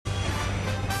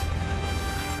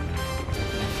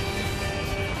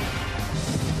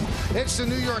It's the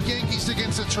New York Yankees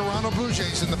against the Toronto Blue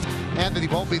Jays in the Anthony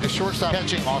Volpe, the shortstop,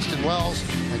 catching Austin Wells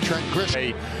and Trent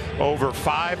Grisham. Over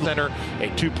 5 center, a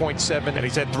 2.7, and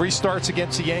he's had 3 starts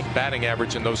against the Yankees. Batting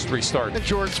average in those 3 starts. And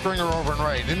George Springer over and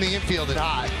right in the infield is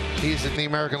high. He's in the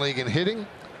American League in hitting.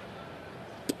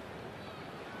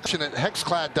 At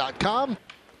hexclad.com.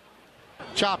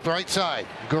 Chopped right side.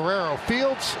 Guerrero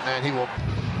fields, and he will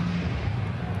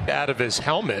out of his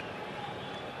helmet.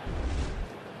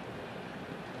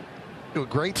 A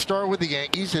great start with the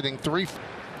Yankees, hitting 3.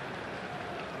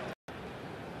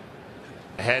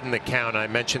 Ahead in the count. I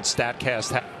mentioned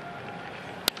StatCast.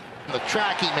 The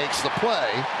track, he makes the play.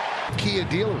 Kia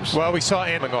dealers. Well, we saw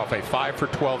him off a 5 for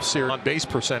 12 series on base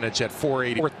percentage at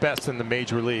 .480, fourth best in the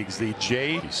major leagues. The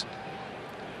Jays.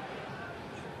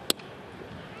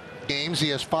 Games, he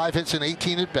has 5 hits and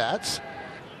 18 at bats.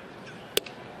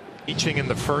 Reaching in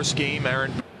the first game,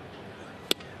 Aaron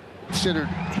considered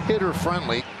hitter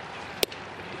friendly.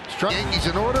 Struck Yankees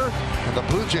in order, and the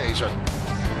Blue Jays are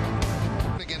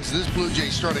against this Blue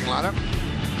Jays starting lineup.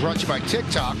 Brought to you by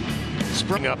TikTok.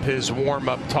 Spring up his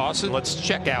warm-up tosses. Let's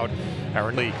check out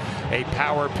Aaron Lee, a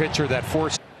power pitcher that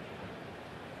forced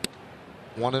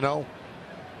 1-0.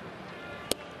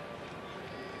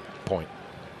 Point.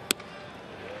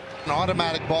 An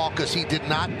automatic ball because he did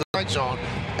not the right zone,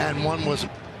 and one was.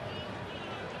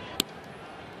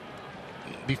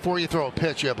 Before you throw a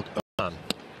pitch, you have a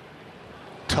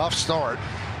tough start.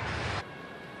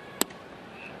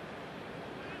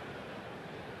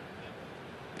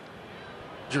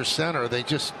 Your center, they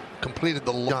just completed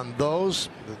the on those.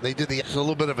 They did it's a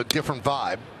little bit of a different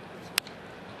vibe.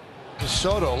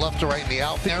 Soto left to right in the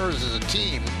outfield as a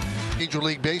team, Major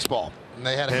League Baseball, and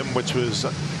they had him, which was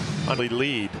on the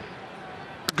lead.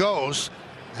 Goes,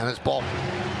 and it's ball.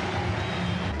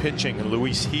 Pitching, and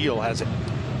Luis Heel has it.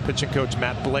 Pitching coach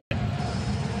Matt Blake.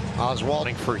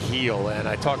 Oswald for Heel, and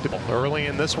I talked about early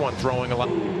in this one, throwing a lot.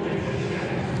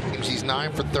 He's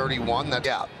 9 for 31. That's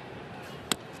out.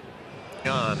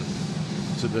 On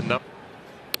to the number.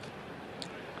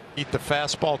 Eat the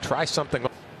fastball. Try something.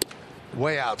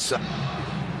 Way outside.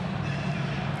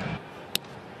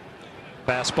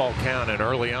 Fastball count, and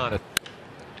early on it.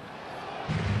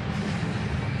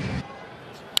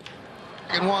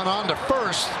 And one on to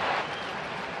first.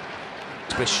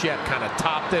 Bichette kind of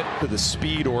topped it to the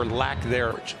speed or lack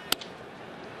there.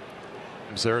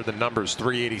 There are the numbers.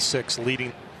 386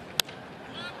 leading.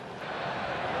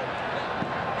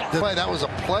 That was a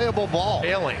playable ball.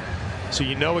 Failing, so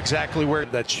you know exactly where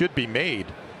that should be made.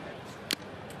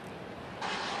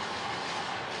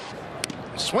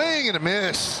 Swing and a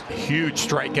miss. Huge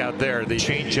strikeout there. The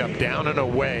changeup down and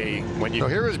away. When you. So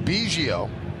here is Biggio.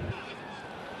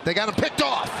 They got him picked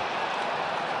off.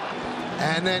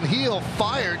 And then Heel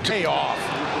fired to pay off.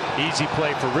 Easy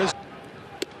play for Rizzo.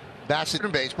 Bassett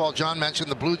in baseball. John mentioned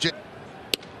the Blue Jays.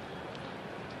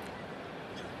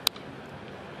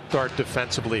 Start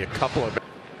defensively, a couple of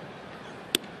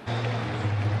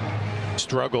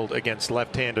struggled against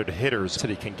left-handed hitters that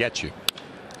he can get you.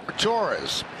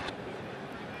 Torres.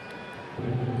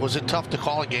 Was it tough to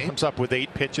call a game? Comes up with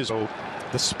 8 pitches. Oh,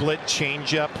 the split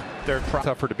changeup. They're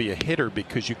tougher to be a hitter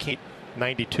because you can't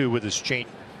 92 with his change.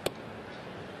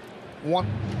 One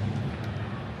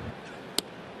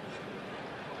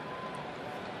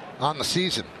on the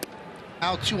season.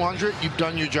 Now 200. You've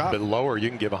done your job. A bit lower, you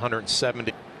can give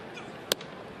 170.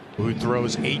 Who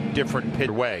throws 8 different pitch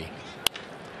away.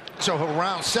 So he'll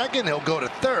round second. He'll go to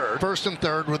third. First and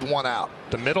third with 1 out.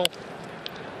 The middle.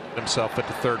 Himself at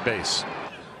the third base.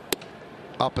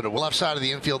 Up at the left side of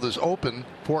the infield is open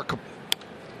for.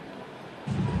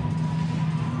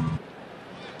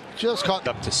 Just caught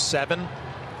up to 7.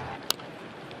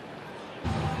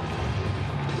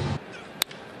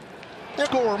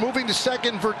 We're moving to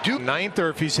second for Duke. 9th, or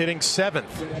if he's hitting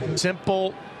 7th.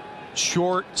 Simple,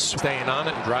 short, staying on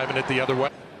it and driving it the other way.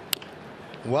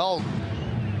 Well,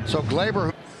 so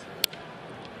Glaber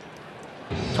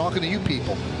talking to you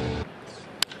people.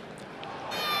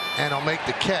 And I'll make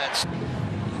the catch.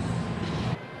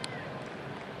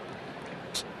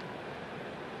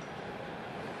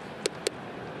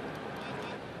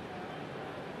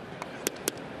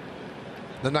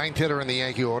 The 9th hitter in the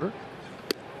Yankee order.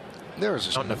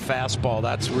 There's on the fastball.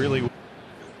 That's really.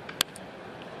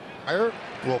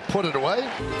 Will put it away.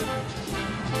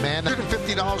 Man,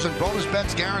 $150 in bonus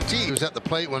bets guaranteed. He was at the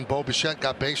plate when Bo Bichette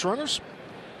got base runners.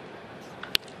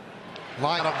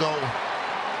 Line up go.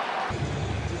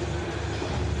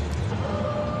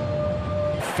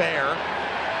 Fair.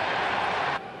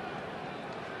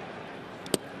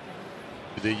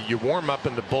 You warm up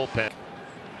in the bullpen.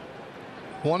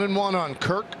 1-1 on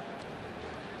Kirk.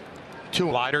 2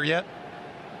 slider yet.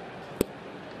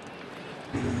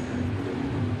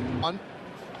 1.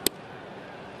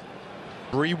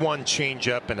 3-1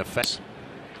 changeup and effect.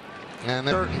 And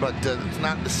they're certain, but it's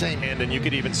not the same. And then you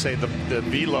could even say the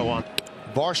velo on.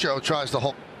 Varsho tries to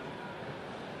hold.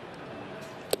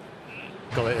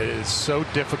 It is so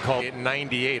difficult at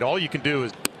 98. All you can do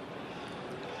is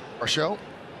Varsho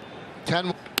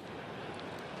 10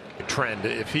 trend.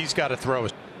 If he's got to throw,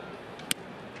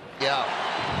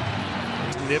 yeah,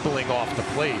 he's nibbling off the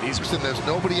plate. There's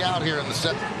nobody out here in the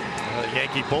set.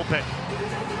 Yankee bullpen.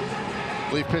 I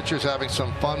believe pitchers having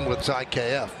some fun with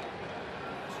IKF.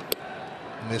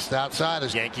 Missed outside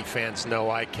as Yankee fans know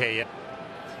IKF.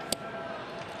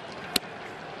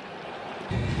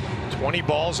 20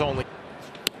 balls only.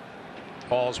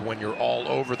 Balls when you're all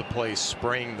over the place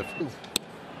spraying the.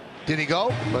 Did he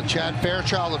go? But Chad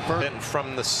Fairchild at first. And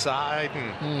from the side.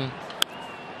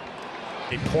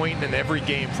 A point in every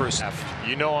game for a half.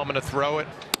 You know I'm going to throw it.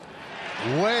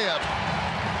 Way up.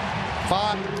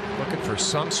 5. Looking for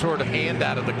some sort of hand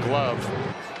out of the glove.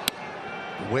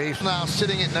 Waves now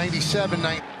sitting at 97.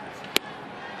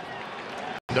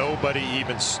 Nobody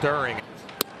even stirring.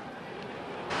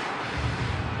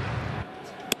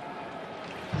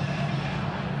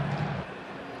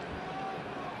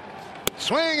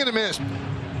 Swing and a miss.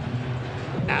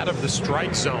 Out of the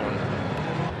strike zone.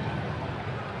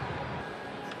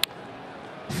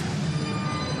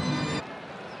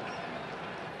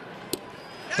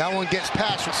 That one gets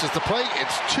past. This is the plate.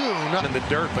 It's 2-0 in the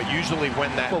dirt, but usually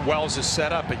when that Wells is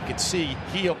set up, you can see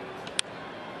heel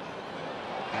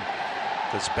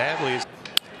as badly as.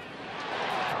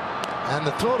 And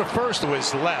the throw to first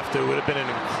was left. It would have been an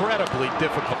incredibly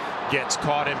difficult. Gets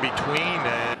caught in between,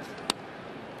 and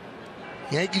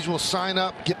Yankees will sign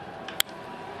up, get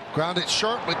ground it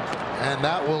sharply, and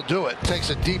that will do it. Takes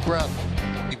a deep breath.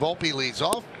 Volpe leads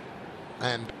off,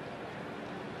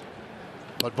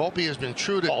 but Volpe has been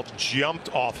true to. Ball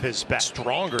jumped off his back.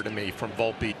 Stronger to me from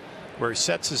Volpe, where he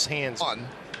sets his hands on.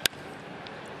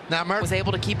 Now was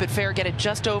able to keep it fair, get it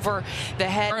just over the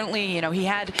head. Currently, you know, he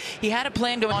had a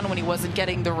plan going on when he wasn't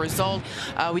getting the result.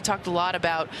 We talked a lot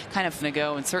about kind of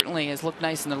go, and certainly has looked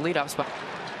nice in the leadoff spot.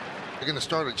 They're going to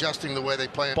start adjusting the way they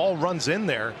play. Ball runs in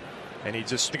there, and he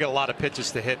just got a lot of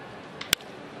pitches to hit.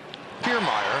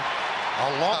 Kiermaier,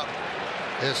 a lot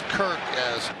is Kirk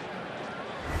as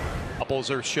doubles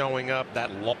are showing up.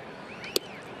 That long.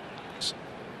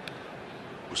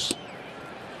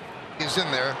 He's in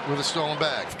there with a stolen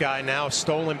bag. Guy now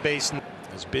stolen base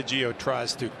as Biggio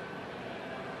tries to.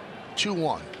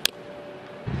 2-1.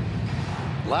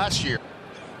 Last year.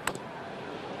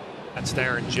 That's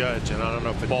Aaron Judge, and I don't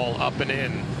know if the ball up and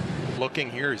in. Looking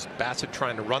here is Bassett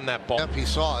trying to run that ball. Yep, he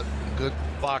saw it. Good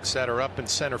box setter up in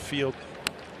center field.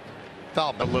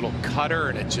 Foul. A little cutter,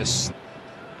 and it just.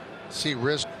 See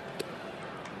Riz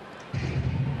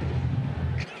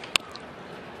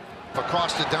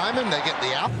across the diamond. They get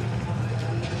the out.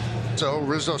 So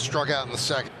Rizzo struck out in the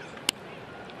second.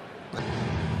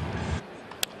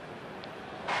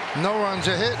 No runs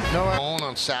a hit. No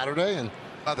on Saturday, and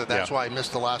that's why he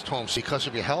missed the last home. Because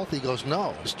of your health, he goes,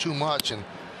 no, it's too much, and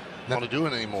not to do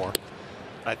it anymore.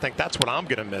 I think that's what I'm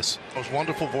going to miss. Those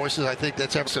wonderful voices. I think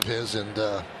that's evidence of his, and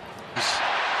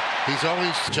he's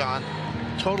always, John,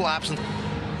 total absence.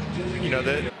 You know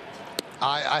that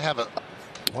I have a.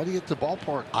 Why do you get to the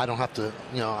ballpark? I don't have to.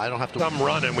 You know, I don't have to. Some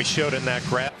run, and we showed in that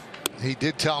graph. He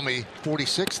did tell me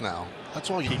 46 now.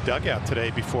 That's all. He dug out today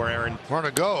before Aaron.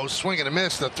 Runner goes, swing and a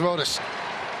miss. The throw to.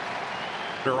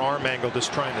 Their arm angle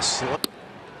just trying to slip.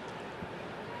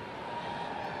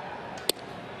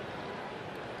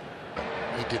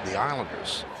 He did the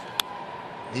Islanders.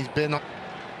 He's been.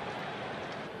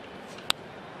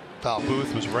 Foul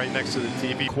booth was right next to the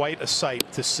TV. Quite a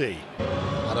sight to see.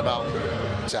 How about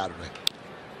Saturday?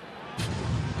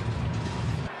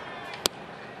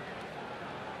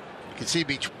 You can see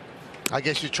beach. I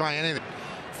guess you try anything.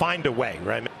 Find a way,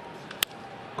 right?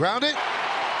 Ground it.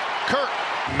 Kirk.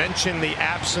 Mention the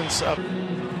absence of.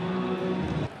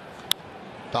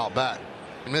 Foul back.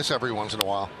 Miss every once in a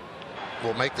while.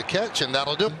 Will make the catch, and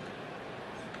that'll do.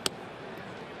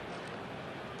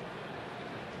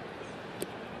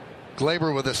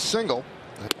 Glaber with a single.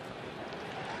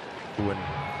 When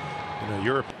you know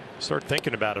Europe, start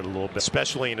thinking about it a little bit,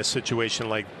 especially in a situation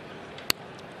like.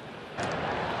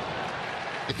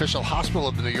 The official hospital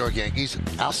of the New York Yankees.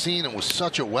 Alcine was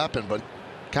such a weapon, but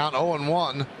count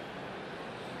 0-1.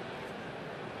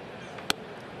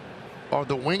 Are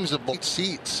the wings of both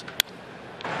seats.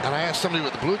 And I asked somebody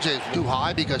with the Blue Jays too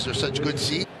high because they're such good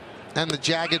seats, and the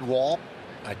jagged wall.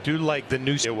 I do like the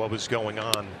news of what was going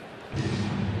on.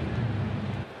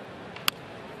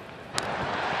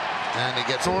 And he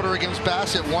gets order against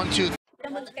Bassett. 1-2.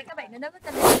 Chào mừng tất cả các bạn đến với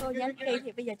kênh cô Giáng Kỳ.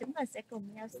 Thì bây giờ chúng ta sẽ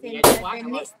cùng nhau xem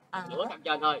tennis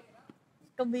ở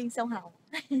công viên sông Hậu.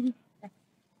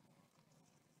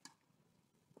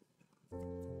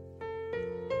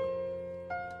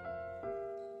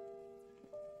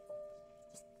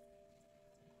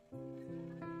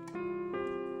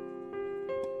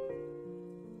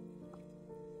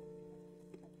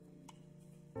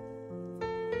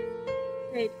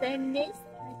 Thì tennis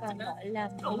hay còn gọi là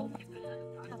môn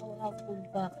thao quần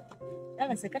vợt, đó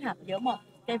là sự kết hợp giữa một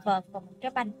cây vợt và một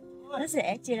trái banh. Nó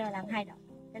sẽ chia ra làm hai đoạn,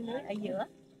 cái lưới ở giữa.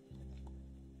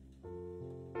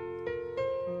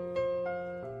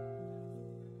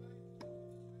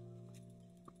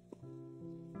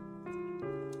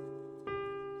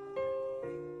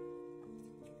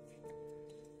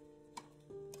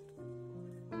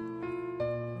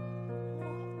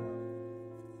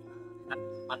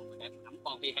 Bánh mà em nắm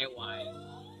con đi heo hoài.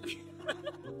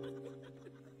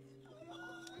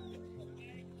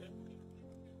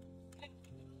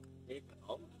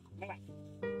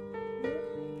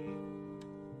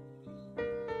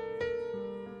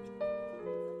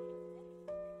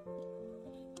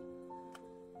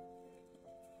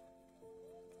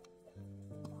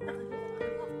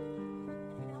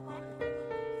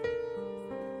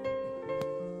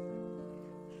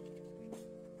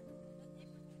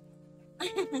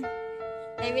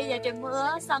 Thì bây giờ trời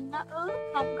mưa, sân nó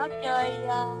ướt, không có chơi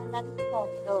đánh cột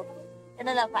được, cho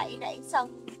nên là phải đẩy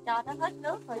sân cho nó hết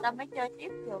nước rồi ta mới chơi tiếp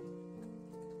được.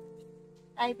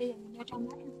 Đây bây giờ mình vô trong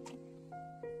đó.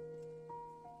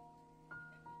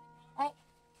 Đấy,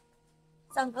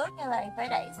 sân ướt như vậy phải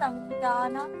đẩy sân cho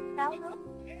nó ráo nước.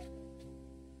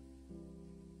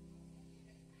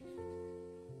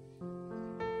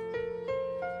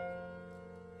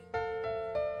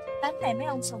 Đánh này mấy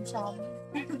ông sồn sồn.